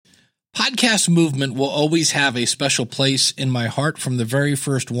podcast movement will always have a special place in my heart from the very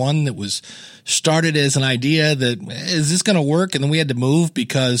first one that was started as an idea that, is this going to work? And then we had to move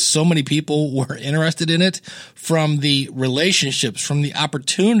because so many people were interested in it, from the relationships, from the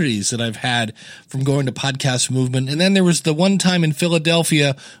opportunities that I've had from going to podcast movement. And then there was the one time in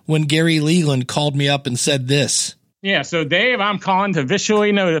Philadelphia when Gary Leland called me up and said this. Yeah. So Dave, I'm calling to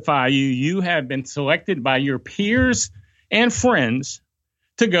officially notify you. You have been selected by your peers and friends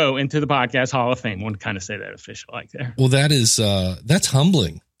to go into the Podcast Hall of Fame. I want to kind of say that official like there. Well, that's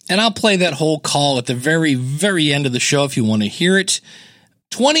humbling. And I'll play that whole call at the very, very end of the show if you want to hear it.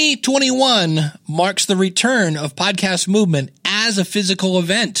 2021 marks the return of Podcast Movement as a physical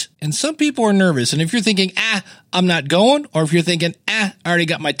event. And some people are nervous. And if you're thinking, I'm not going, or if you're thinking, I already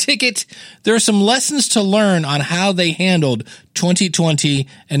got my ticket, there are some lessons to learn on how they handled 2020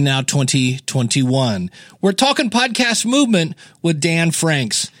 and now 2021. We're talking Podcast Movement with Dan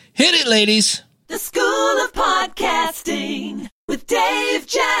Franks. Hit it, ladies. The School of Podcasting with Dave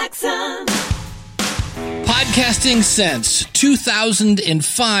Jackson. Podcasting since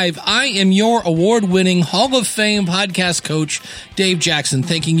 2005. I am your award-winning Hall of Fame podcast coach, Dave Jackson.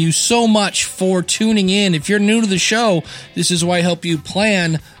 Thanking you so much for tuning in. If you're new to the show, this is why I help you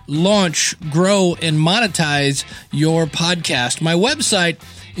plan, launch, grow, and monetize your podcast. My website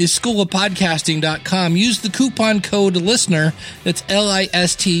is schoolofpodcasting.com. Use the coupon code LISTENER, that's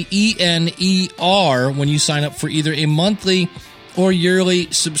LISTENER, when you sign up for either a monthly or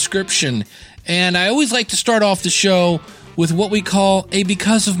yearly subscription. And I always like to start off the show with what we call a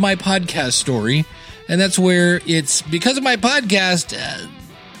because of my podcast story. And that's where it's because of my podcast,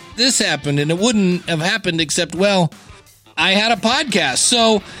 this happened, and it wouldn't have happened except, well, I had a podcast.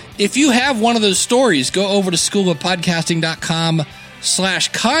 So if you have one of those stories, go over to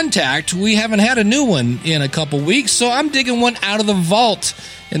schoolofpodcasting.com/contact. We haven't had a new one in a couple weeks, so I'm digging one out of the vault.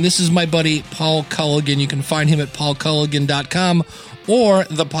 And this is my buddy, Paul Culligan. You can find him at paulculligan.com. or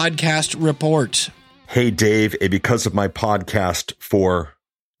the Podcast Report. Hey, Dave, a because of my podcast for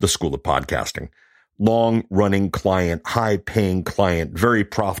the School of Podcasting. Long-running client, high-paying client, very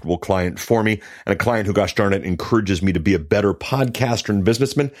profitable client for me, and a client who, gosh darn it, encourages me to be a better podcaster and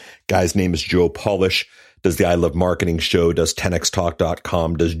businessman. Guy's name is Joe Polish. Does the I Love Marketing show, does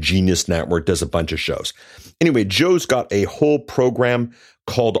 10xtalk.com, does Genius Network, does a bunch of shows. Anyway, Joe's got a whole program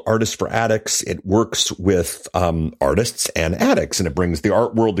called Artists for Addicts. It works with artists and addicts, and it brings the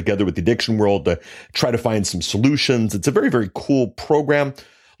art world together with the addiction world to try to find some solutions. It's a very, very cool program.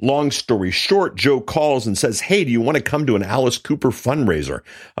 Long story short, Joe calls and says, hey, do you want to come to an Alice Cooper fundraiser?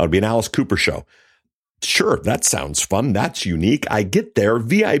 It'll be an Alice Cooper show. Sure, that sounds fun. That's unique. I get there,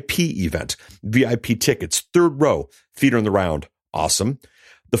 VIP event, VIP tickets, third row, theater in the round. Awesome.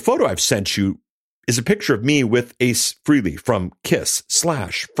 The photo I've sent you is a picture of me with Ace Frehley from Kiss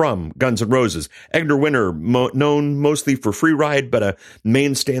 / from Guns N' Roses. Edgar Winter, known mostly for Free Ride, but a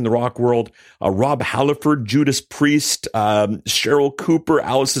mainstay in the rock world. Rob Halford, Judas Priest, Cheryl Cooper,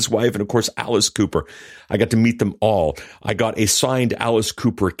 Alice's wife, and of course, Alice Cooper. I got to meet them all. I got a signed Alice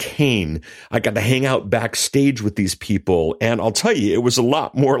Cooper cane. I got to hang out backstage with these people. And I'll tell you, it was a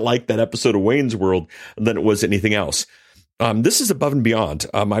lot more like that episode of Wayne's World than it was anything else. This is above and beyond.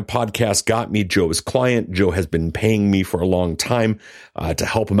 My podcast got me Joe as client. Joe has been paying me for a long time to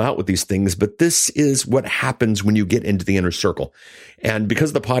help him out with these things. But this is what happens when you get into the inner circle. And because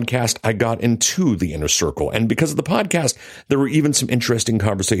of the podcast, I got into the inner circle. And because of the podcast, there were even some interesting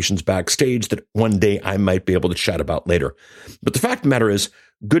conversations backstage that one day I might be able to chat about later. But the fact of the matter is,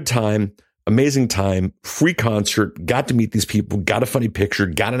 good time, amazing time, free concert, got to meet these people, got a funny picture,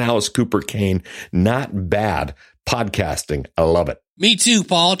 got an Alice Cooper cane. Not bad. Podcasting. I love it. Me too,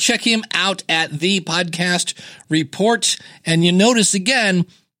 Paul. Check him out at the Podcast Report. And you notice again,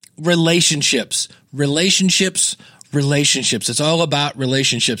 relationships. It's all about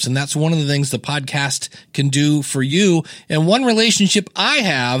relationships. And that's one of the things the podcast can do for you. And one relationship I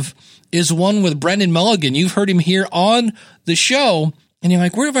have is one with Brendan Mulligan. You've heard him here on the show. And you're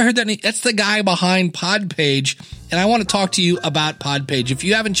like, where have I heard that name? That's the guy behind Podpage. And I want to talk to you about Podpage. If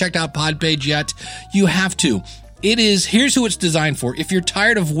you haven't checked out Podpage yet, you have to. Here's who it's designed for. If you're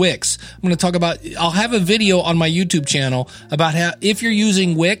tired of Wix, I'll have a video on my YouTube channel about how, if you're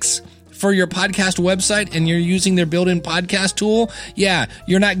using Wix for your podcast website and you're using their built-in podcast tool,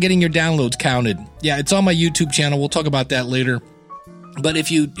 you're not getting your downloads counted. Yeah, it's on my YouTube channel. We'll talk about that later. But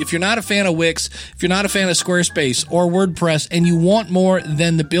if you're not a fan of Wix, if you're not a fan of Squarespace or WordPress, and you want more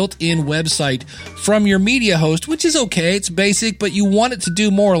than the built-in website from your media host, which is okay, it's basic, but you want it to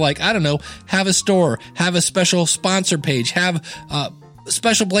do more, like, I don't know, have a store, have a special sponsor page, have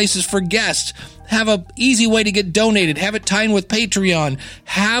special places for guests, have a easy way to get donated, have it tie in with Patreon,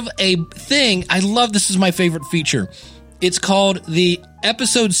 have a thing. I love, this is my favorite feature. It's called the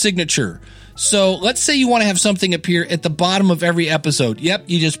episode signature. So let's say you want to have something appear at the bottom of every episode. Yep,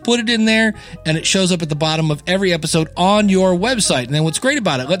 you just put it in there and it shows up at the bottom of every episode on your website. And then what's great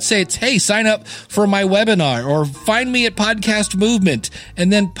about it, let's say it's, hey, sign up for my webinar or find me at Podcast Movement.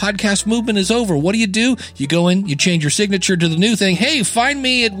 And then Podcast Movement is over. What do? You go in, you change your signature to the new thing. Hey, find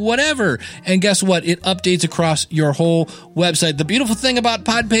me at whatever. And guess what? It updates across your whole website. The beautiful thing about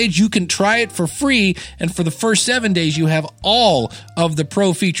Podpage, you can try it for free. And for the first 7 days, you have all of the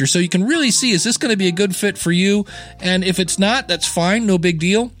pro features. So you can really see, is this going to be a good fit for you? And if it's not, that's fine. No big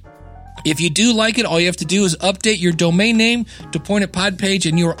deal. If you do like it, all you have to do is update your domain name to Point at Podpage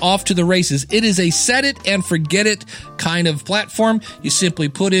and you're off to the races. It is a set it and forget it kind of platform. You simply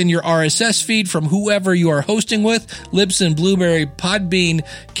put in your RSS feed from whoever you are hosting with, Libsyn, Blueberry, Podbean,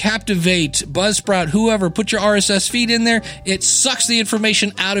 Captivate, Buzzsprout, whoever, put your RSS feed in there. It sucks the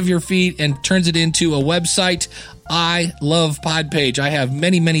information out of your feed and turns it into a website. I love Podpage. I have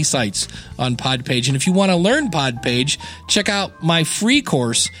many, many sites on Podpage. And if you want to learn Podpage, check out my free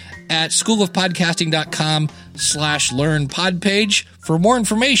course at schoolofpodcasting.com/learn Podpage. For more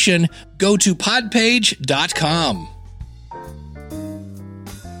information, go to podpage.com.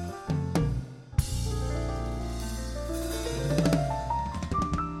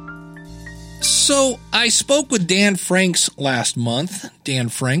 So I spoke with Dan Franks last month. Dan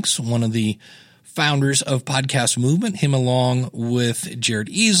Franks, one of the founders of Podcast Movement, him along with Jared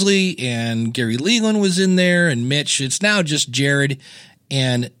Easley and Gary Leland was in there and Mitch. It's now just Jared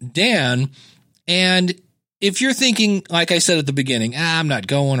and Dan. And if you're thinking, like I said at the beginning, I'm not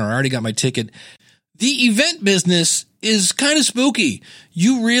going or I already got my ticket, the event business is kind of spooky.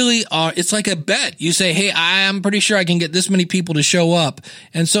 You really are. It's like a bet. You say, hey, I'm pretty sure I can get this many people to show up.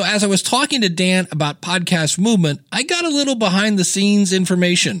 And so as I was talking to Dan about Podcast Movement, I got a little behind the scenes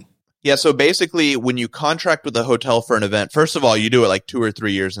information. Yeah, so basically when you contract with a hotel for an event, first of all, you do it like 2 or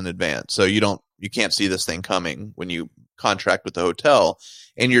 3 years in advance. So you can't see this thing coming when you contract with the hotel.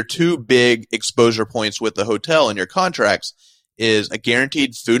 And your two big exposure points with the hotel in your contracts is a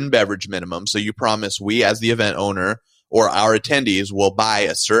guaranteed food and beverage minimum. So you promise we as the event owner or our attendees will buy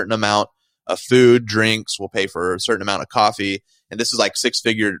a certain amount of food, drinks, we'll pay for a certain amount of coffee. And this is like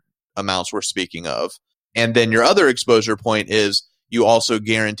 6-figure amounts we're speaking of. And then your other exposure point is you also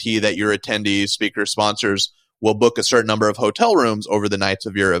guarantee that your attendees, speakers, sponsors will book a certain number of hotel rooms over the nights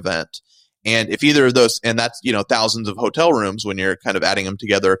of your event. And if either of those, and that's, thousands of hotel rooms when you're kind of adding them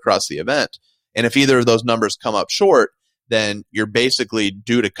together across the event. And if either of those numbers come up short, then you're basically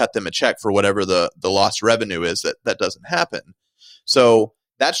due to cut them a check for whatever the lost revenue is that doesn't happen. So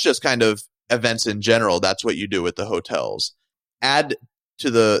that's just kind of events in general. That's what you do with the hotels. Add to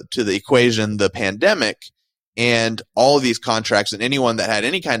the equation the pandemic and all of these contracts, and anyone that had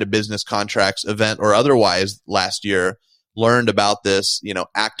any kind of business contracts, event or otherwise last year learned about this,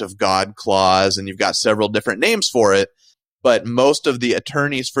 act of God clause, and you've got several different names for it. But most of the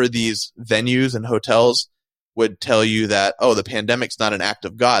attorneys for these venues and hotels would tell you that, the pandemic's not an act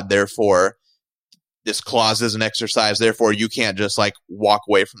of God. Therefore, this clause isn't exercised. Therefore, you can't just walk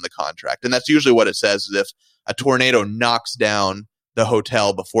away from the contract. And that's usually what it says, is if a tornado knocks down the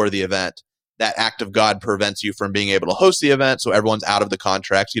hotel before the event, that act of God prevents you from being able to host the event. So everyone's out of the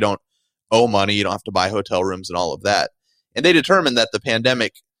contracts. You don't owe money. You don't have to buy hotel rooms and all of that. And they determined that the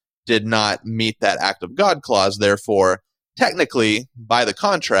pandemic did not meet that act of God clause. Therefore, technically, by the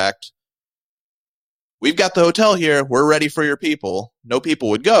contract, we've got the hotel here. We're ready for your people. No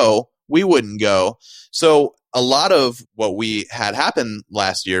people would go. We wouldn't go. So a lot of what we had happen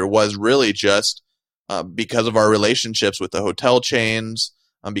last year was really just because of our relationships with the hotel chains,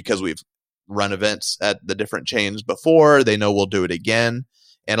 because we've run events at the different chains before. They know we'll do it again.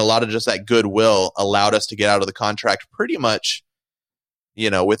 And a lot of just that goodwill allowed us to get out of the contract pretty much,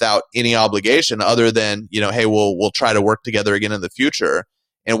 without any obligation other than, hey, we'll try to work together again in the future.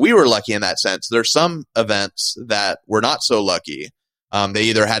 And we were lucky in that sense. There's some events that were not so lucky. They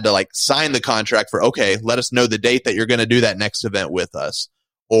either had to sign the contract for, okay, let us know the date that you're going to do that next event with us,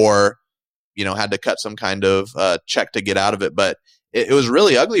 or, had to cut some kind of check to get out of it. But it was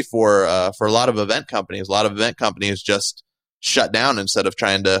really ugly for a lot of event companies. A lot of event companies just shut down instead of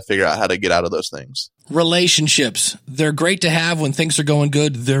trying to figure out how to get out of those things. Relationships. They're great to have when things are going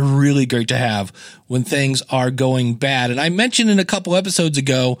good. They're really great to have when things are going bad. And I mentioned in a couple episodes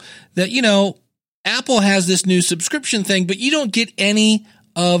ago that, Apple has this new subscription thing, but you don't get any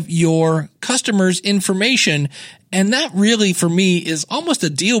of your customers' information. And that really, for me, is almost a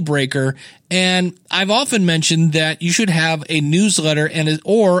deal breaker. And I've often mentioned that you should have a newsletter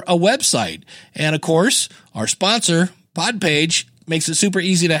or a website. And of course, our sponsor, Podpage, makes it super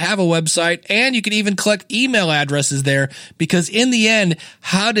easy to have a website, and you can even collect email addresses there, because in the end,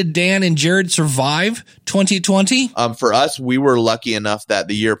 how did Dan and Jared survive 2020? For us, we were lucky enough that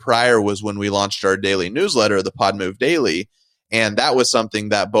the year prior was when we launched our daily newsletter, the Pod Move Daily. And that was something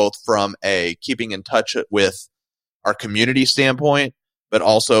that both from a keeping in touch with our community standpoint, but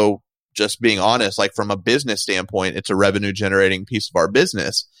also just being honest, like from a business standpoint, it's a revenue generating piece of our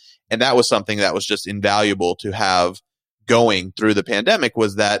business. And that was something that was just invaluable to have going through the pandemic,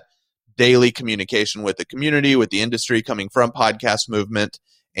 was that daily communication with the community, with the industry coming from podcast movement,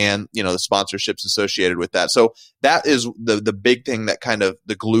 and, you know, the sponsorships associated with that. So that is the big thing, that kind of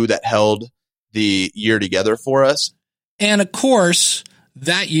the glue that held the year together for us. And of course,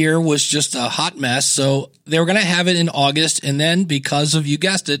 that year was just a hot mess. So they were going to have it in August. And then because of, you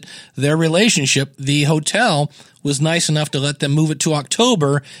guessed it, their relationship, the hotel was nice enough to let them move it to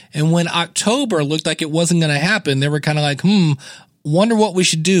October. And when October looked like it wasn't going to happen, they were kind of like, wonder what we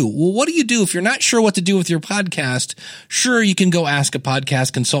should do. Well, what do you do if you're not sure what to do with your podcast? Sure, you can go ask a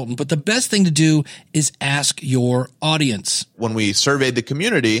podcast consultant, but the best thing to do is ask your audience. When we surveyed the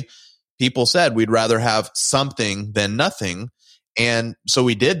community, people said we'd rather have something than nothing. And so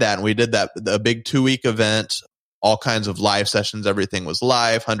we did that, and we did that, a big 2-week event, all kinds of live sessions. Everything was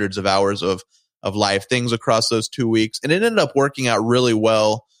live, hundreds of hours of live things across those 2 weeks. And it ended up working out really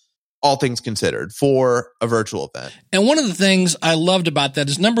well, all things considered, for a virtual event. And one of the things I loved about that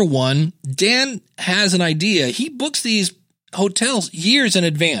is, number one, Dan has an idea. He books these hotels years in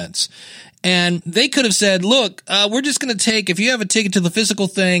advance. And they could have said, look, we're just going to take, if you have a ticket to the physical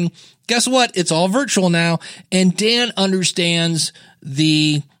thing, guess what? It's all virtual now. And Dan understands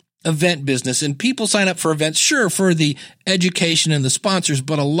the event business, and people sign up for events, sure, for the education and the sponsors,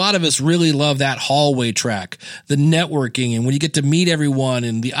 but a lot of us really love that hallway track, the networking, and when you get to meet everyone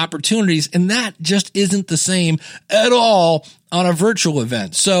and the opportunities, and that just isn't the same at all on a virtual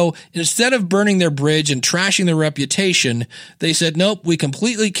event. So instead of burning their bridge and trashing their reputation, they said, nope, we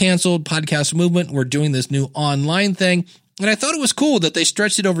completely canceled Podcast Movement. We're doing this new online thing. And I thought it was cool that they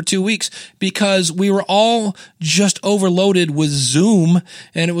stretched it over 2 weeks, because we were all just overloaded with Zoom.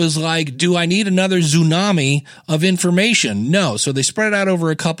 And it was like, do I need another tsunami of information? No. So they spread it out over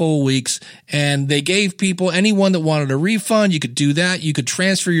a couple of weeks, and they gave people, anyone that wanted a refund, you could do that. You could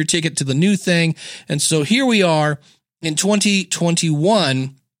transfer your ticket to the new thing. And so here we are in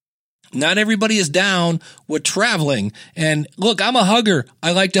 2021. Not everybody is down with traveling. And look, I'm a hugger.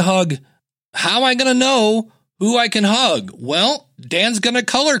 I like to hug. How am I going to know who I can hug? Well, Dan's going to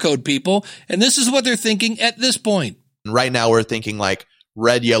color code people, and this is what they're thinking at this point. Right now, we're thinking like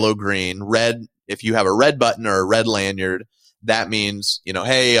red, yellow, green. Red, if you have a red button or a red lanyard, that means, you know,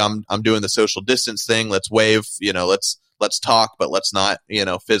 hey, I'm doing the social distance thing. Let's wave, you know, let's talk, but let's not, you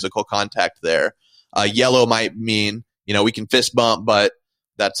know, physical contact there. Yellow might mean, you know, we can fist bump, but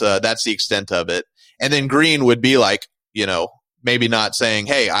that's the extent of it. And then green would be like, you know, maybe not saying,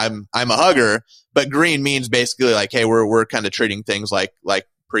 hey, I'm a hugger, but green means basically like, hey, we're kind of treating things like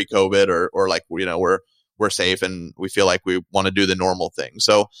pre-COVID, or like, you know, we're safe and we feel like we want to do the normal thing.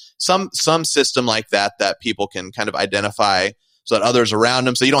 So some system like that people can kind of identify, so that others around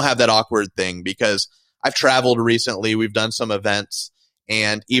them, so you don't have that awkward thing. Because I've traveled recently, we've done some events,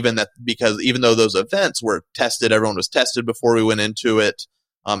 and even though those events were tested, everyone was tested before we went into it.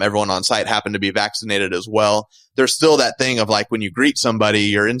 Everyone on site happened to be vaccinated as well. There's still that thing of like, when you greet somebody,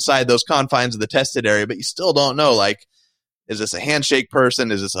 you're inside those confines of the tested area, but you still don't know, like, is this a handshake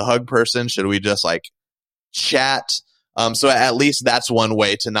person? Is this a hug person? Should we just like chat? So at least that's one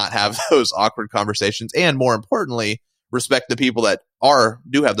way to not have those awkward conversations. And more importantly, respect the people that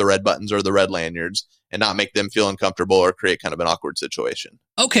do have the red buttons or the red lanyards, and not make them feel uncomfortable or create kind of an awkward situation.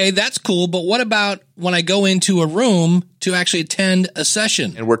 Okay, that's cool. But what about when I go into a room to actually attend a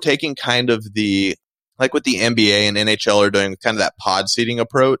session? And we're taking kind of like what the NBA and NHL are doing, kind of that pod seating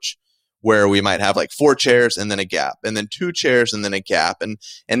approach, where we might have like 4 chairs and then a gap, and then 2 chairs and then a gap, and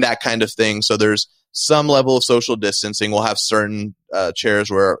that kind of thing. So there's some level of social distancing. We'll have certain chairs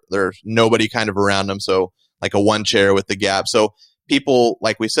where there's nobody kind of around them. So like a 1 chair with the gap. So people,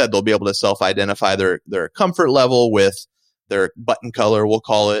 like we said, they'll be able to self-identify their comfort level with their button color, we'll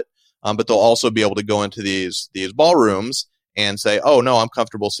call it. But they'll also be able to go into these ballrooms and say, oh, no, I'm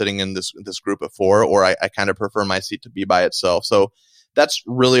comfortable sitting in this group of 4, or I kind of prefer my seat to be by itself. So that's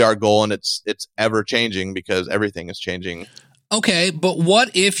really our goal, and it's ever changing because everything is changing. Okay, but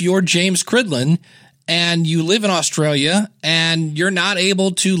what if you're James Cridlin and you live in Australia and you're not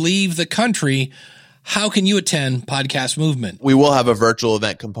able to leave the country, how can you attend Podcast Movement? We will have a virtual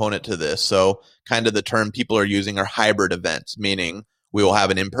event component to this. So kind of the term people are using are hybrid events, meaning we will have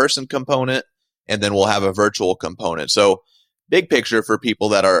an in-person component and then we'll have a virtual component. So big picture for people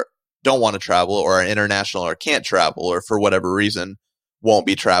that don't want to travel or are international or can't travel or for whatever reason won't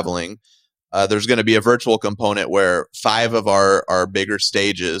be traveling. There's going to be a virtual component where 5 of our bigger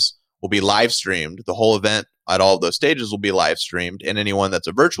stages will be live streamed. The whole event at all of those stages will be live streamed, and anyone that's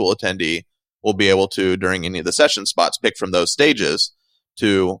a virtual attendee will be able to, during any of the session spots, pick from those stages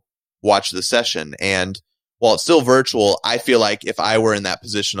to watch the session. And while it's still virtual, I feel like if I were in that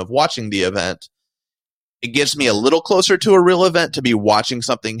position of watching the event, it gets me a little closer to a real event to be watching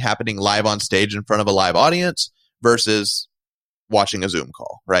something happening live on stage in front of a live audience versus watching a Zoom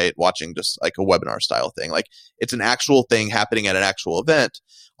call, right? Watching just like a webinar style thing. Like it's an actual thing happening at an actual event,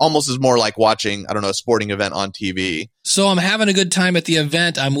 almost is more like watching, I don't know, a sporting event on TV. So I'm having a good time at the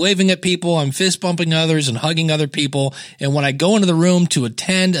event. I'm waving at people. I'm fist bumping others and hugging other people. And when I go into the room to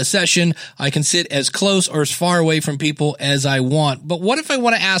attend a session, I can sit as close or as far away from people as I want. But what if I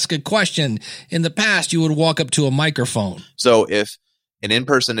want to ask a question? In the past, you would walk up to a microphone. So if an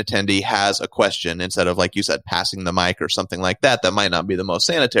in-person attendee has a question, instead of, like you said, passing the mic or something like that, that might not be the most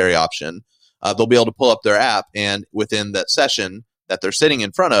sanitary option. They'll be able to pull up their app, and within that session that they're sitting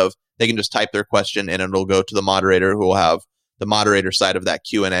in front of, they can just type their question and it'll go to the moderator, who will have the moderator side of that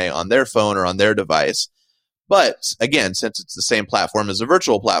Q&A on their phone or on their device. But again, since it's the same platform as a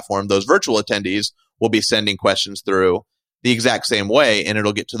virtual platform, those virtual attendees will be sending questions through the exact same way, and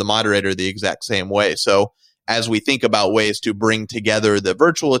it'll get to the moderator the exact same way. So as we think about ways to bring together the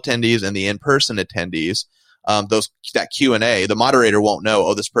virtual attendees and the in-person attendees, that Q&A, the moderator won't know,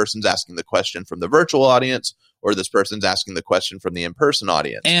 oh, this person's asking the question from the virtual audience, or this person's asking the question from the in-person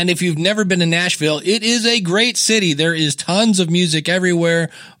audience. And if you've never been to Nashville, it is a great city. There is tons of music everywhere,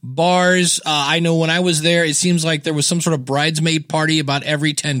 bars. I know when I was there, it seems like there was some sort of bridesmaid party about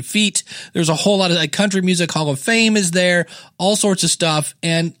every 10 feet. There's a whole lot of Country Music Hall of Fame is there, all sorts of stuff.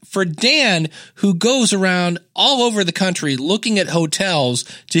 And for Dan, who goes around all over the country looking at hotels,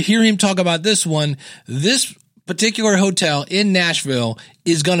 to hear him talk about this one, this particular hotel in Nashville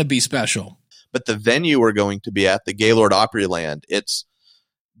is going to be special. But the venue we're going to be at, the Gaylord Opryland, it's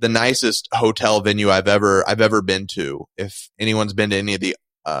the nicest hotel venue I've ever been to. If anyone's been to any of the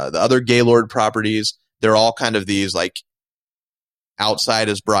other Gaylord properties, they're all kind of these like outside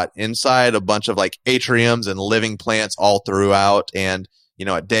is brought inside, a bunch of like atriums and living plants all throughout. And, you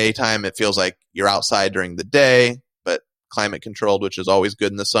know, at daytime, it feels like you're outside during the day, but climate controlled, which is always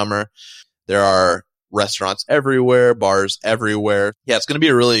good in the summer. There are restaurants everywhere, bars everywhere. Yeah, it's going to be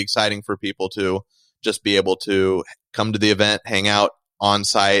really exciting for people to just be able to come to the event, hang out on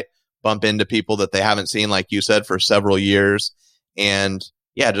site, bump into people that they haven't seen, like you said, for several years. And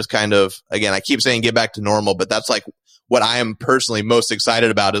yeah, just kind of, again, I keep saying get back to normal, but that's like what I am personally most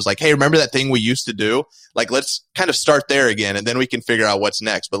excited about is like, hey, remember that thing we used to do? Like, let's kind of start there again, and then we can figure out what's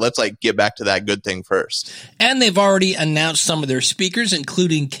next. But let's like get back to that good thing first. And they've already announced some of their speakers,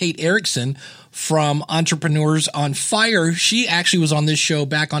 including Kate Erickson from Entrepreneurs on Fire. She actually was on this show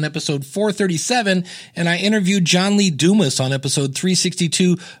back on episode 437, and I interviewed John Lee Dumas on episode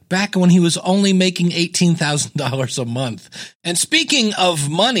 362 back when he was only making $18,000 a month. And speaking of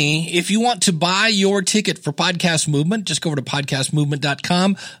money, if you want to buy your ticket for Podcast Movement, just go over to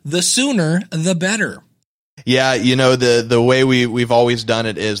podcastmovement.com. The sooner, the better. Yeah, you know, the way we've always done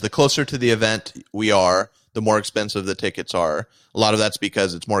it is the closer to the event we are, the more expensive the tickets are. A lot of that's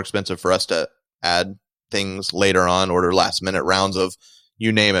because it's more expensive for us to add things later on, order last minute rounds of,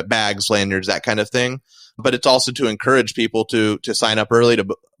 you name it, bags, lanyards, that kind of thing. But it's also to encourage people to sign up early, to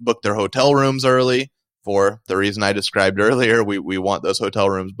book their hotel rooms early for the reason I described earlier. We want those hotel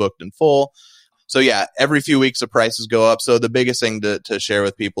rooms booked in full. So yeah, every few weeks the prices go up. So the biggest thing to share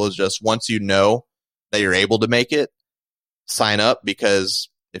with people is just once you know that you're able to make it, sign up, because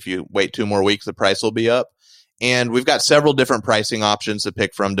if you wait 2 more weeks, the price will be up. And we've got several different pricing options to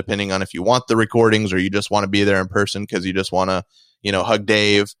pick from, depending on if you want the recordings or you just want to be there in person because you just want to, you know, hug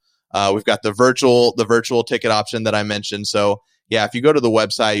Dave. We've got the virtual ticket option that I mentioned. So yeah, if you go to the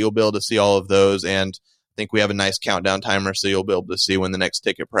website, you'll be able to see all of those. And I think we have a nice countdown timer, so you'll be able to see when the next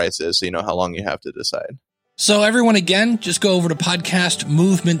ticket price is, so you know how long you have to decide. So everyone, again, just go over to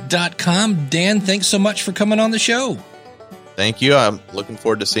podcastmovement.com. Dan, thanks so much for coming on the show. Thank you. I'm looking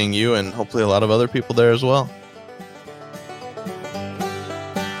forward to seeing you and hopefully a lot of other people there as well.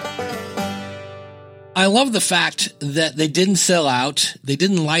 I love the fact that they didn't sell out. They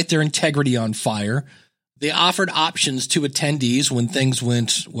didn't light their integrity on fire. They offered options to attendees when things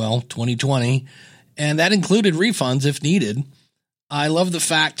went, well, 2020. and that included refunds if needed. I love the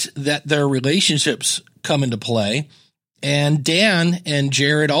fact that their relationships come into play. And Dan and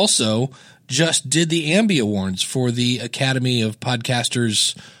Jared also just did the Ambi Awards for the Academy of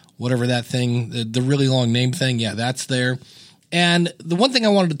Podcasters, whatever that thing, the really long name thing. Yeah, that's there. And the one thing I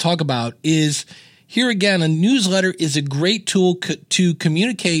wanted to talk about is, here again, a newsletter is a great tool to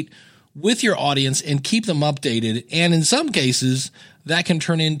communicate with your audience and keep them updated. And in some cases, that can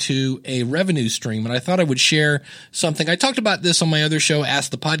turn into a revenue stream. And I thought I would share something. I talked about this on my other show,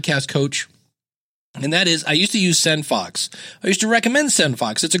 Ask the Podcast Coach. And that is, I used to use SendFox. I used to recommend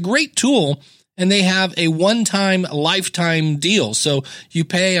SendFox. It's a great tool, and they have a one-time lifetime deal. So you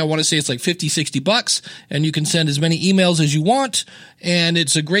pay, I want to say it's like $50-$60, and you can send as many emails as you want. And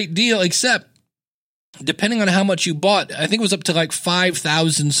it's a great deal, except depending on how much you bought, I think it was up to like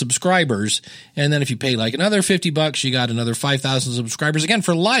 5,000 subscribers. And then if you pay like another $50, you got another 5,000 subscribers again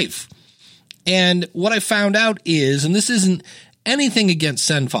for life. And what I found out is, and this isn't anything against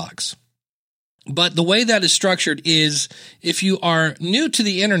SendFox, but the way that is structured is, if you are new to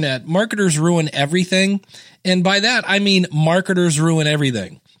the internet, marketers ruin everything. And by that, I mean marketers ruin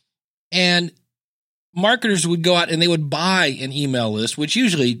everything. And marketers would go out and they would buy an email list, which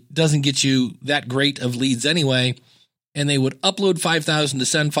usually doesn't get you that great of leads anyway. And they would upload 5,000 to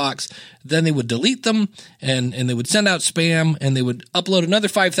SendFox. Then they would delete them and they would send out spam, and they would upload another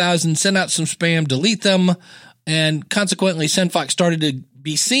 5,000, send out some spam, delete them. And consequently, SendFox started to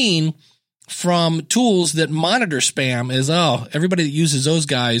be seen from tools that monitor spam as, oh, everybody that uses those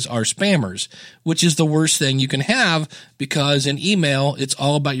guys are spammers, which is the worst thing you can have, because in email, it's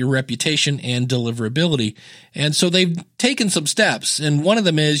all about your reputation and deliverability. And so they've taken some steps. And one of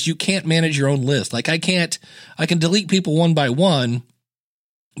them is, you can't manage your own list. Like I can delete people one by one,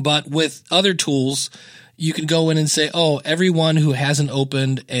 but with other tools, you can go in and say, oh, everyone who hasn't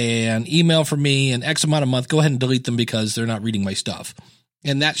opened an email from me in X amount of month, go ahead and delete them because they're not reading my stuff.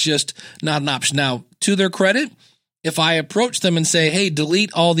 And that's just not an option. Now, to their credit, if I approach them and say, hey,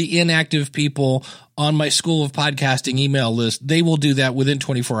 delete all the inactive people on my School of Podcasting email list, they will do that within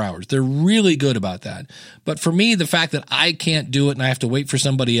 24 hours. They're really good about that. But for me, the fact that I can't do it and I have to wait for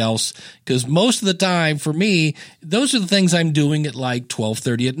somebody else, because most of the time for me, those are the things I'm doing at like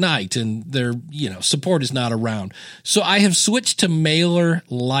 12:30 at night, and their, support is not around. So I have switched to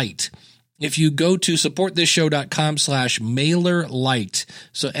MailerLite. If you go to supportthisShow.com/MailerLite,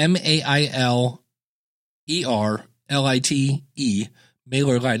 so MailerLite,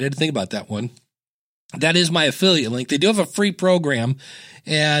 MailerLite. I didn't think about that one. That is my affiliate link. They do have a free program,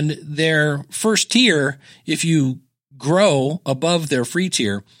 and their first tier, if you grow above their free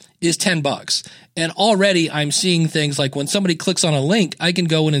tier, is $10. And already I'm seeing things like when somebody clicks on a link, I can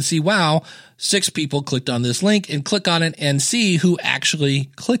go in and see, wow, 6 people clicked on this link, and click on it and see who actually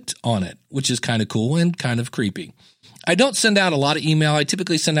clicked on it, which is kind of cool and kind of creepy. I don't send out a lot of email. I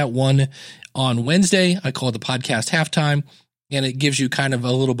typically send out one on Wednesday. I call it the podcast halftime. And it gives you kind of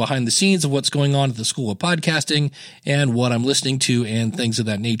a little behind the scenes of what's going on at the School of Podcasting and what I'm listening to and things of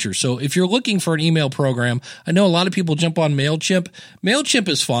that nature. So if you're looking for an email program, I know a lot of people jump on MailChimp. MailChimp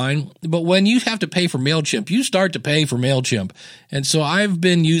is fine, but when you have to pay for MailChimp, you start to pay for MailChimp. And so I've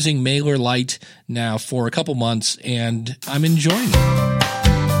been using MailerLite now for a couple months, and I'm enjoying it.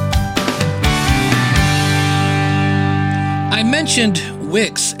 I mentioned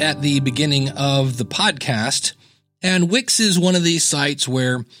Wix at the beginning of the podcast. And Wix is one of these sites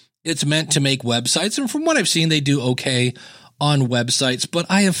where it's meant to make websites. And from what I've seen, they do okay on websites. But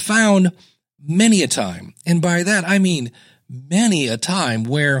I have found many a time, and by that I mean many a time,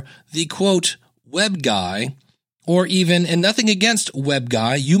 where the quote web guy, or even, and nothing against web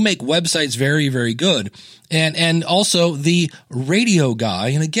guy, you make websites very, very good. And also the radio guy.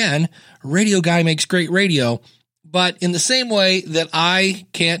 And again, radio guy makes great radio. But in the same way that I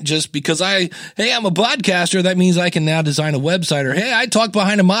can't just because I'm a podcaster, that means I can now design a website, or, hey, I talk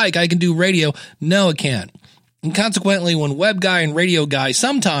behind a mic, I can do radio. No, it can't. And consequently, when web guy and radio guy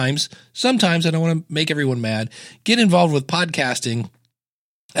sometimes, I don't want to make everyone mad, get involved with podcasting,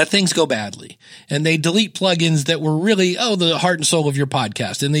 things go badly. And they delete plugins that were really, the heart and soul of your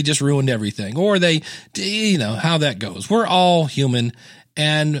podcast, and they just ruined everything. Or they, how that goes. We're all human.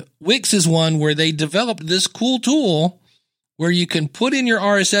 And Wix is one where they developed this cool tool where you can put in your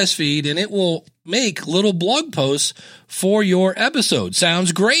RSS feed and it will make little blog posts for your episode.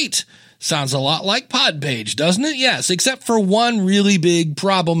 Sounds great. Sounds a lot like Podpage, doesn't it? Yes, except for one really big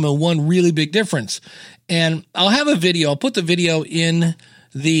problem and one really big difference. And I'll have a video. I'll put the video in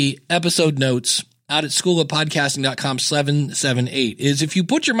the episode notes out at schoolofpodcasting.com/778, is if you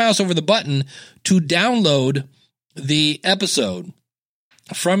put your mouse over the button to download the episode,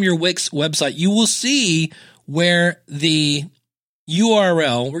 from your Wix website, you will see where the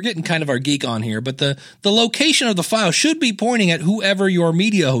URL, we're getting kind of our geek on here, but the location of the file should be pointing at whoever your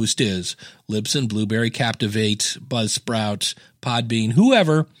media host is. Libsyn, Blueberry, Captivate, Buzzsprout, Podbean,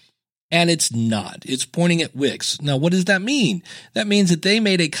 whoever. And it's not. It's pointing at Wix. Now, what does that mean? That means that they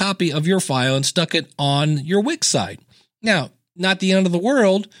made a copy of your file and stuck it on your Wix site. Now, not the end of the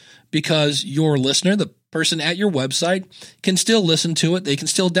world, because your listener, the person at your website, can still listen to it. They can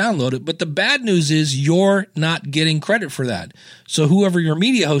still download it. But the bad news is you're not getting credit for that. So whoever your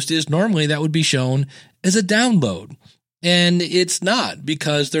media host is, normally that would be shown as a download. And it's not,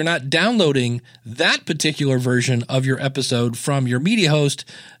 because they're not downloading that particular version of your episode from your media host.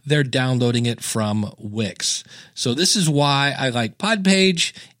 They're downloading it from Wix. So this is why I like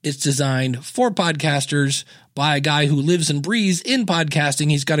Podpage. It's designed for podcasters by a guy who lives and breathes in podcasting.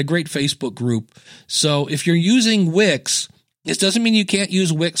 He's got a great Facebook group. So if you're using Wix, this doesn't mean you can't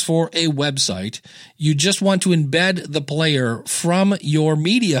use Wix for a website. You just want to embed the player from your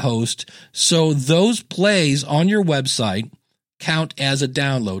media host so those plays on your website count as a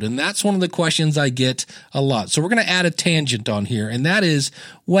download. And that's one of the questions I get a lot. So we're going to add a tangent on here, and that is,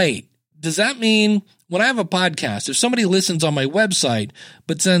 wait, does that mean when I have a podcast, if somebody listens on my website,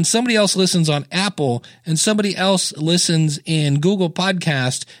 but then somebody else listens on Apple and somebody else listens in Google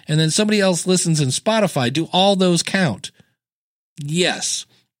Podcast and then somebody else listens in Spotify, do all those count? Yes.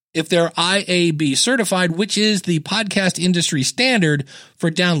 If they're IAB certified, which is the podcast industry standard for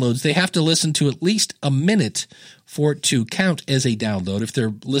downloads, they have to listen to at least a minute for it to count as a download if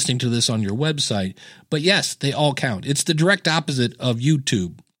they're listening to this on your website. But yes, they all count. It's the direct opposite of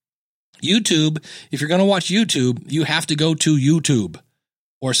YouTube. YouTube, if you're going to watch YouTube, you have to go to YouTube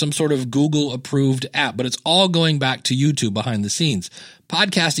or some sort of Google approved app, but it's all going back to YouTube behind the scenes.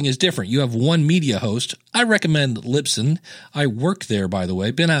 Podcasting is different. You have one media host. I recommend Libsyn. I work there, by the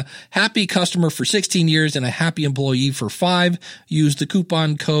way. Been a happy customer for 16 years and a happy employee for 5. Use the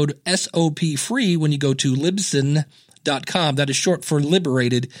coupon code SOPFREE when you go to Libsyn.com. That is short for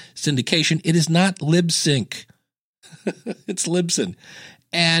Liberated Syndication. It is not LibSync. It's Libsyn.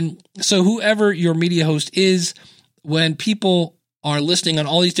 And so whoever your media host is, when people are listening on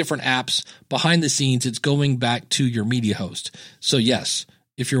all these different apps behind the scenes, it's going back to your media host. So yes,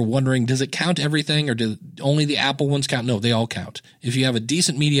 if you're wondering, does it count everything or do only the Apple ones count? No, they all count. If you have a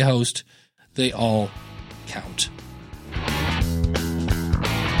decent media host, they all count.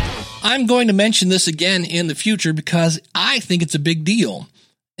 I'm going to mention this again in the future because I think it's a big deal.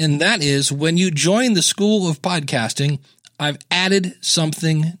 And that is, when you join the School of Podcasting, I've added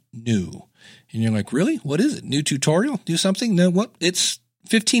something new. And you're like, really? What is it? New tutorial? Do something? No, what? It's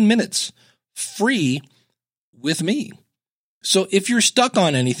 15 minutes free with me. So if you're stuck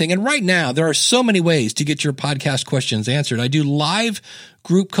on anything, and right now there are so many ways to get your podcast questions answered. I do live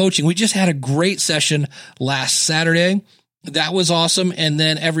group coaching. We just had a great session last Saturday. That was awesome. And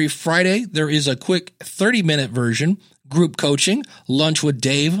then every Friday, there is a quick 30-minute version. Group coaching, Lunch with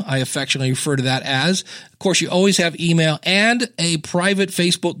Dave, I affectionately refer to that as. Of course, you always have email and a private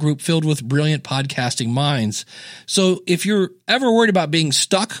Facebook group filled with brilliant podcasting minds. So if you're ever worried about being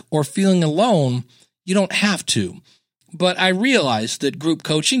stuck or feeling alone, you don't have to. But I realize that group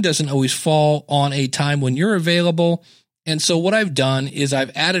coaching doesn't always fall on a time when you're available. And so what I've done is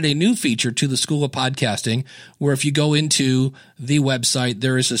I've added a new feature to the School of Podcasting, where if you go into the website,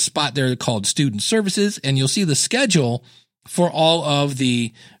 there is a spot there called Student Services, and you'll see the schedule for all of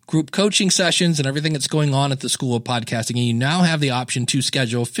the group coaching sessions and everything that's going on at the School of Podcasting. And you now have the option to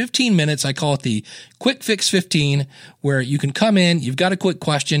schedule 15 minutes. I call it the Quick Fix 15, where you can come in, you've got a quick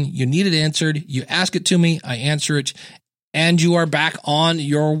question, you need it answered, you ask it to me, I answer it, and you are back on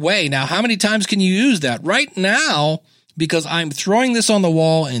your way. Now, how many times can you use that? Right now, because I'm throwing this on the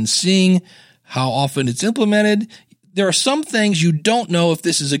wall and seeing how often it's implemented, there are some things you don't know if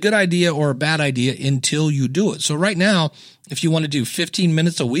this is a good idea or a bad idea until you do it. So right now, if you want to do 15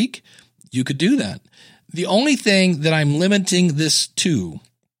 minutes a week, you could do that. The only thing that I'm limiting this to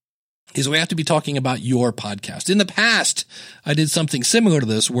is we have to be talking about your podcast. In the past, I did something similar to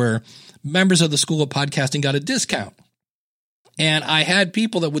this where members of the School of Podcasting got a discount. And I had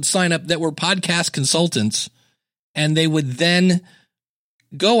people that would sign up that were podcast consultants, and they would then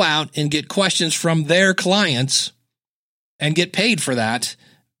go out and get questions from their clients and get paid for that.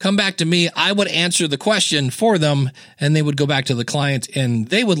 Come back to me. I would answer the question for them, and they would go back to the client, and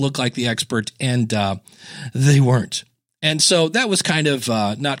they would look like the expert, and they weren't. And so that was kind of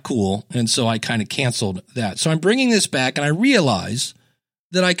not cool, and so I kind of canceled that. So I'm bringing this back, and I realize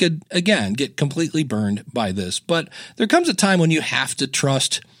that I could, again, get completely burned by this. But there comes a time when you have to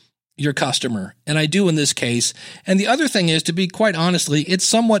trust your customer. And I do in this case. And the other thing is, to be quite honestly, it's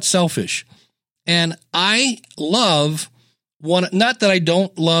somewhat selfish. And I love not that I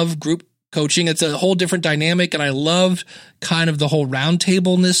don't love group coaching. It's a whole different dynamic. And I loved kind of the whole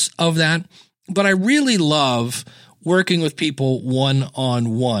roundtable-ness of that. But I really love working with people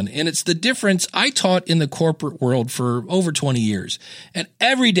one-on-one. And it's the difference. I taught in the corporate world for over 20 years. And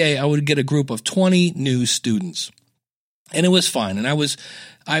every day I would get a group of 20 new students. And it was fun. And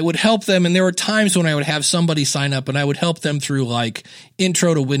I would help them. And there were times when I would have somebody sign up and I would help them through like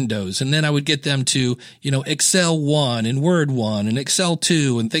intro to Windows. And then I would get them to, Excel 1 and Word 1 and Excel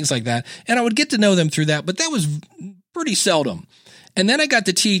 2 and things like that. And I would get to know them through that, but that was pretty seldom. And then I got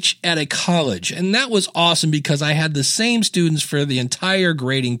to teach at a college, and that was awesome because I had the same students for the entire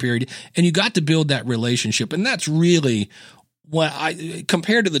grading period, and you got to build that relationship. And that's really what I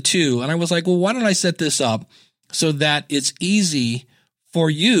compared to the two. And I was like, well, why don't I set this up so that it's easy for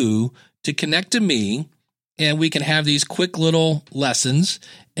you to connect to me and we can have these quick little lessons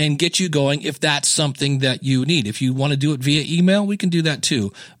and get you going if that's something that you need. If you want to do it via email, we can do that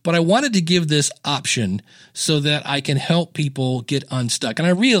too. But I wanted to give this option so that I can help people get unstuck. And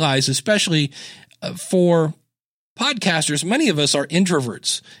I realize, especially for podcasters, many of us are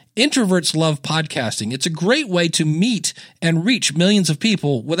introverts. Introverts love podcasting. It's a great way to meet and reach millions of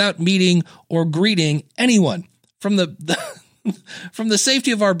people without meeting or greeting anyone. From the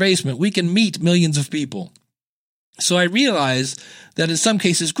safety of our basement, we can meet millions of people. So I realized that in some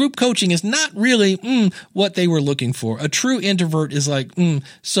cases, group coaching is not really what they were looking for. A true introvert is like,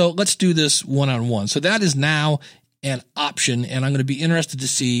 so let's do this one-on-one. So that is now an option, and I'm going to be interested to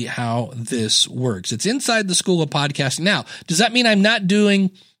see how this works. It's inside the School of Podcasting. Now, does that mean I'm not doing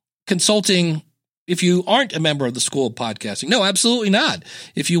consulting if you aren't a member of the School of Podcasting? No, absolutely not.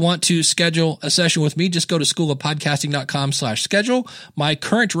 If you want to schedule a session with me, just go to schoolofpodcasting.com/schedule. My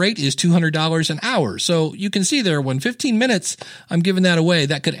current rate is $200 an hour. So you can see there, when 15 minutes, I'm giving that away,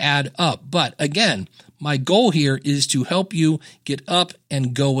 that could add up. But again, my goal here is to help you get up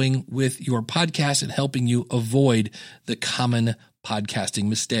and going with your podcast and helping you avoid the common podcasting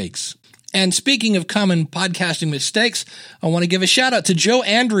mistakes. And speaking of common podcasting mistakes, I want to give a shout out to Joe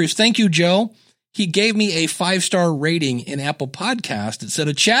Andrews. Thank you, Joe. He gave me a 5-star rating in Apple Podcast. It said,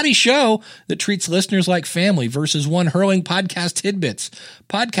 a chatty show that treats listeners like family versus one hurling podcast tidbits.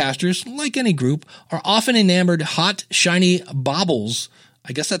 Podcasters, like any group, are often enamored hot, shiny baubles.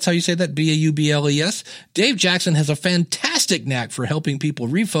 I guess that's how you say that, B-A-U-B-L-E-S. Dave Jackson has a fantastic knack for helping people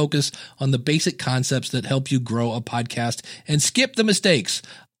refocus on the basic concepts that help you grow a podcast and skip the mistakes.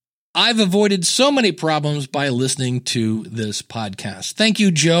 I've avoided so many problems by listening to this podcast. Thank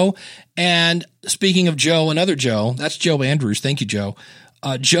you, Joe. And speaking of Joe, another Joe, that's Joe Andrews. Thank you, Joe.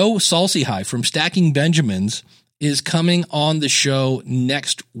 Joe Salsihai from Stacking Benjamins is coming on the show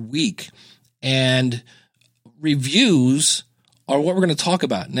next week. And reviews are what we're going to talk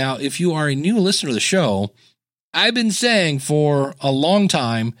about. Now, if you are a new listener to the show, I've been saying for a long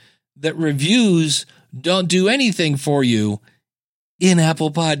time that reviews don't do anything for you in Apple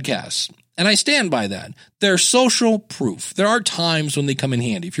Podcasts. And I stand by that. They're social proof. There are times when they come in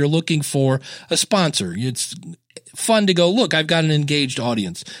handy. If you're looking for a sponsor, it's fun to go, look, I've got an engaged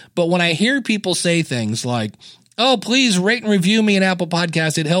audience. But when I hear people say things like, oh, please rate and review me in Apple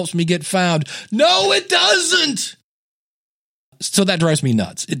Podcasts, it helps me get found. No, it doesn't. So that drives me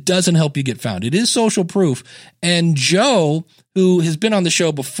nuts. It doesn't help you get found. It is social proof. And Joe, who has been on the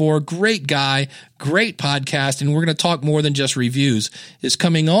show before, great guy, great podcast, and we're going to talk more than just reviews, is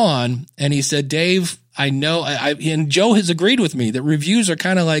coming on. And he said, Dave, I know, and Joe has agreed with me that reviews are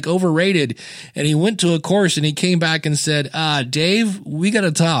kind of like overrated. And he went to a course and he came back and said, Dave, we got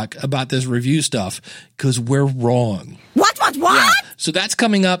to talk about this review stuff because we're wrong. What? Yeah. So that's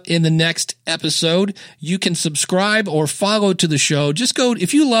coming up in the next episode. You can subscribe or follow to the show. Just go,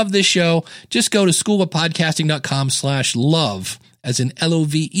 if you love this show, just go to schoolofpodcasting.com/love, as in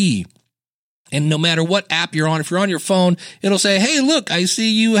LOVE. And no matter what app you're on, if you're on your phone, it'll say, hey, look, I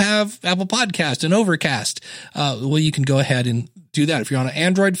see you have Apple Podcast and Overcast. Well, you can go ahead and do that. If you're on an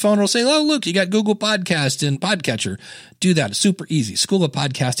Android phone, it'll say, oh, look, you got Google Podcast and Podcatcher. Do that. It's super easy.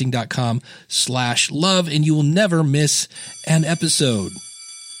 schoolofpodcasting.com/love, and you will never miss an episode.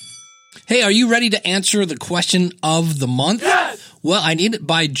 Hey, are you ready to answer the question of the month? Yes! Well, I need it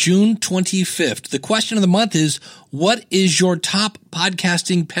by June 25th. The question of the month is, what is your top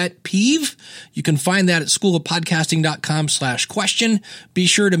podcasting pet peeve? You can find that at schoolofpodcasting.com/question. Be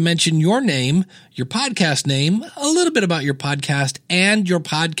sure to mention your name, your podcast name, a little bit about your podcast, and your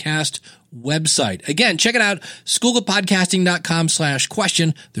podcast website. Again, check it out,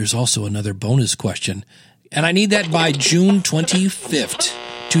 schoolofpodcasting.com/question. There's also another bonus question, and I need that by June 25th.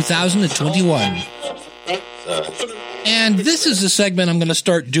 2021. And this is a segment I'm going to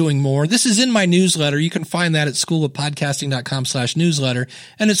start doing more. This is in my newsletter. You can find that at schoolofpodcasting.com/newsletter.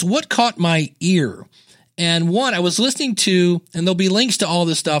 And it's what caught my ear. And one, I was listening to, and there'll be links to all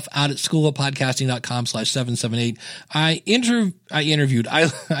this stuff out at schoolofpodcasting.com/778. I didn't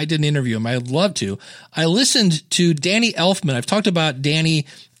interview him. I'd love to. I listened to Danny Elfman. I've talked about Danny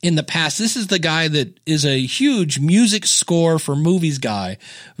in the past. This is the guy that is a huge music score for movies guy.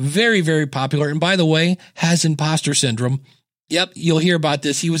 Very, very popular. And by the way, has imposter syndrome. Yep, you'll hear about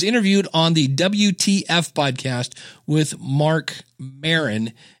this. He was interviewed on the WTF podcast with Mark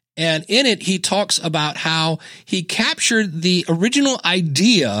Maron. And in it, he talks about how he captured the original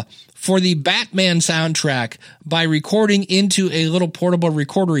idea for the Batman soundtrack by recording into a little portable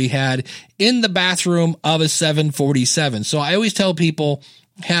recorder he had in the bathroom of a 747. So I always tell people,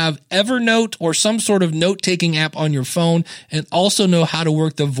 have Evernote or some sort of note-taking app on your phone, and also know how to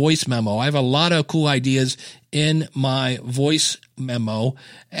work the voice memo. I have a lot of cool ideas in my voice memo.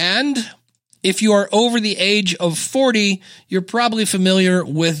 And if you are over the age of 40, you're probably familiar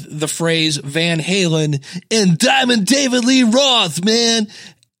with the phrase Van Halen and Diamond David Lee Roth, man.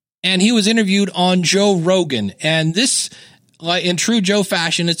 And he was interviewed on Joe Rogan. And this, in true Joe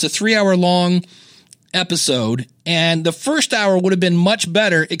fashion, it's a 3-hour long episode. And the first hour would have been much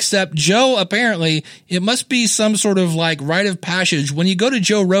better, except Joe, apparently, it must be some sort of like rite of passage. When you go to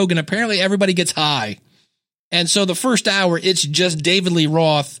Joe Rogan, apparently everybody gets high. And so the first hour, it's just David Lee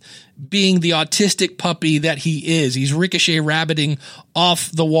Roth being the autistic puppy that he is. He's ricochet rabbiting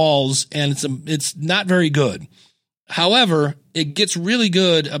off the walls, and it's not very good. However, it gets really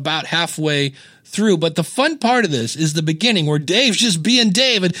good about halfway through. But the fun part of this is the beginning where Dave's just being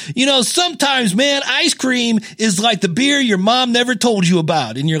David. You know, sometimes, man, ice cream is like the beer your mom never told you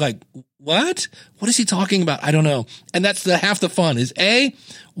about. And you're like, what? What is he talking about? I don't know. And that's half the fun is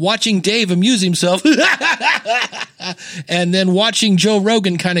watching Dave amuse himself and then watching Joe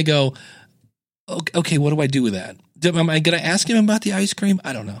Rogan kind of go, okay, what do I do with that? Am I going to ask him about the ice cream?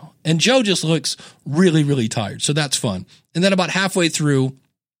 I don't know. And Joe just looks really, really tired. So that's fun. And then about halfway through,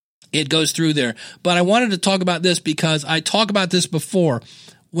 it goes through there. But I wanted to talk about this because I talk about this before.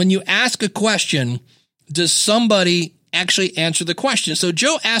 When you ask a question, does somebody actually answer the question? So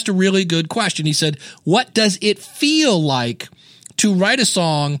Joe asked a really good question. He said, what does it feel like to write a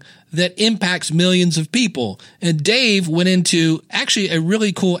song that impacts millions of people? And Dave went into actually a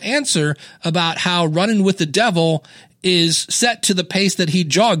really cool answer about how Running with the Devil is set to the pace that he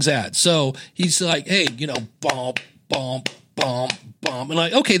jogs at. So he's like, hey, bump, bump, bump, bump. And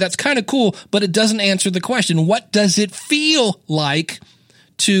like, okay, that's kind of cool, but it doesn't answer the question. What does it feel like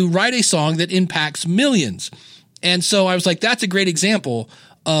to write a song that impacts millions? And so I was like, that's a great example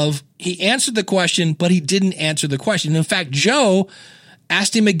of he answered the question, but he didn't answer the question. In fact, Joe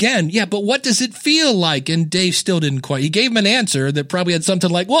asked him again, yeah, but what does it feel like? And Dave still didn't quite. He gave him an answer that probably had something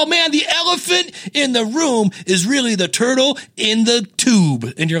like, well, man, the elephant in the room is really the turtle in the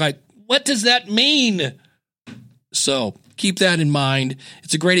tube. And you're like, what does that mean? So keep that in mind.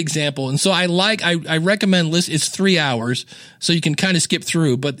 It's a great example. And so I recommend it's 3 hours, so you can kind of skip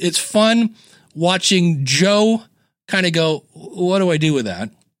through, but it's fun watching Joe kind of go, what do I do with that?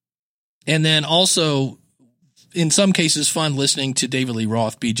 And then also, in some cases, fun listening to David Lee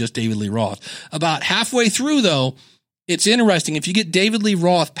Roth be just David Lee Roth. About halfway through, though, it's interesting. If you get David Lee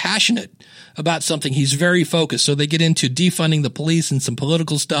Roth passionate about something, he's very focused. So they get into defunding the police and some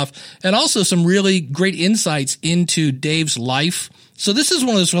political stuff, and also some really great insights into Dave's life. So this is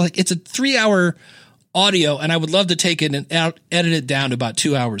one of those where, like, it's a 3-hour audio, and I would love to take it and edit it down to about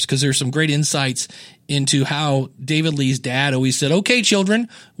 2 hours, because there's some great insights into how David Lee's dad always said, okay, children,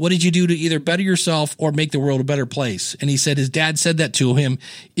 what did you do to either better yourself or make the world a better place? And he said his dad said that to him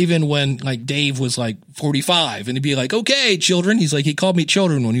even when, like, Dave was like 45, and he'd be like, okay, children. He's like, he called me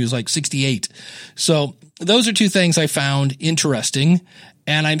children when he was like 68. So those are two things I found interesting.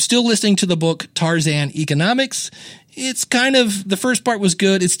 And I'm still listening to the book Tarzan Economics. It's kind of, the first part was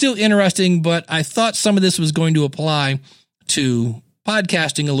good. It's still interesting, but I thought some of this was going to apply to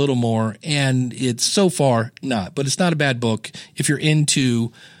podcasting a little more, and it's so far not. But it's not a bad book if you're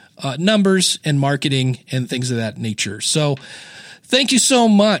into numbers and marketing and things of that nature. So thank you so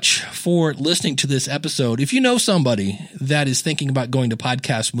much for listening to this episode. If you know somebody that is thinking about going to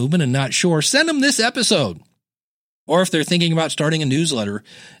podcast movement and not sure, send them this episode. Or if they're thinking about starting a newsletter,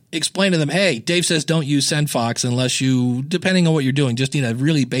 explain to them, hey, Dave says don't use SendFox unless you, depending on what you're doing, just need a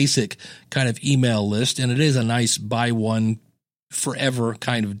really basic kind of email list. And it is a nice buy one forever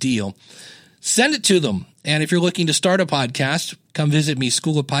kind of deal. Send it to them. And if you're looking to start a podcast, come visit me,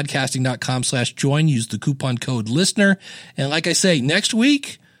 schoolofpodcasting.com/join. Use the coupon code LISTENER. And like I say, next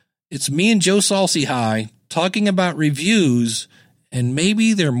week, It's me and Joe Salsi High talking about reviews, and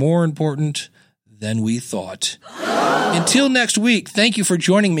maybe they're more important than we thought. Until next week, thank you for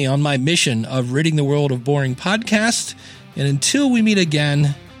joining me on my mission of ridding the world of boring podcasts. And until we meet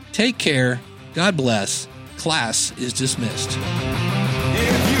again, take care. God bless. Class is dismissed. If you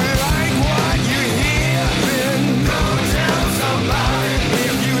like what you hear, then go tell somebody.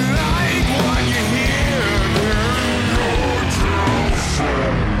 If you like what you hear, then go tell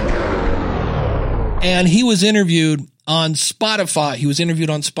somebody. And he was interviewed on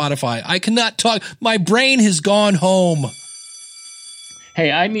Spotify. I cannot talk. My brain has gone home.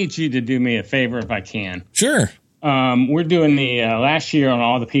 Hey, I need you to do me a favor if I can. Sure. We're doing the last year on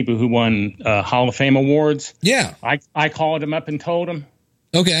all the people who won Hall of Fame awards. Yeah. I called them up and told them.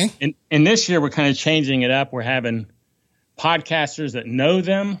 Okay. And this year we're kind of changing it up. We're having podcasters that know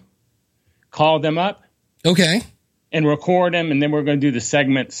them call them up. Okay. And record them, and then we're going to do the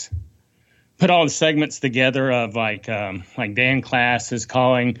segments. Put all the segments together of like Dan Class is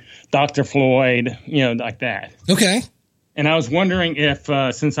calling Dr. Floyd, like that. Okay. And I was wondering if,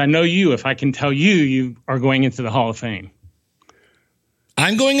 since I know you, if I can tell you are going into the Hall of Fame.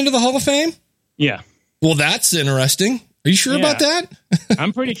 I'm going into the Hall of Fame? Yeah. Well, that's interesting. Are you sure about that?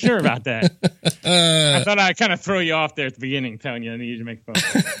 I'm pretty sure about that. I thought I'd kind of throw you off there at the beginning, telling you I need you to make fun.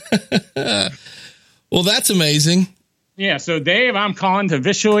 Well, that's amazing. Yeah. So, Dave, I'm calling to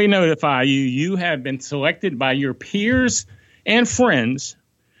officially notify you. You have been selected by your peers and friends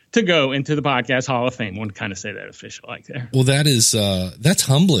to go into the Podcast Hall of Fame. I want to kind of say that official like there. Well, that's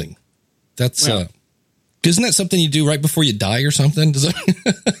humbling. That's, isn't that something you do right before you die or something? Does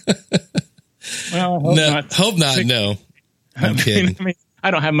that... Well, hope not. No, I'm kidding.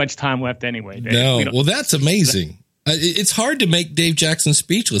 I don't have much time left anyway, Dave. No. Well, that's amazing. It's hard to make Dave Jackson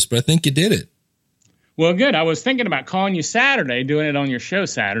speechless, but I think you did it. Well, good. I was thinking about calling you Saturday, doing it on your show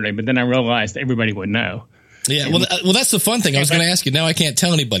Saturday, but then I realized everybody would know. Yeah, well, that's the fun thing. I was going to ask you. Now I can't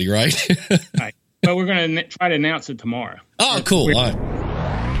tell anybody, right? Right. But we're going to try to announce it tomorrow. Oh, cool. All right.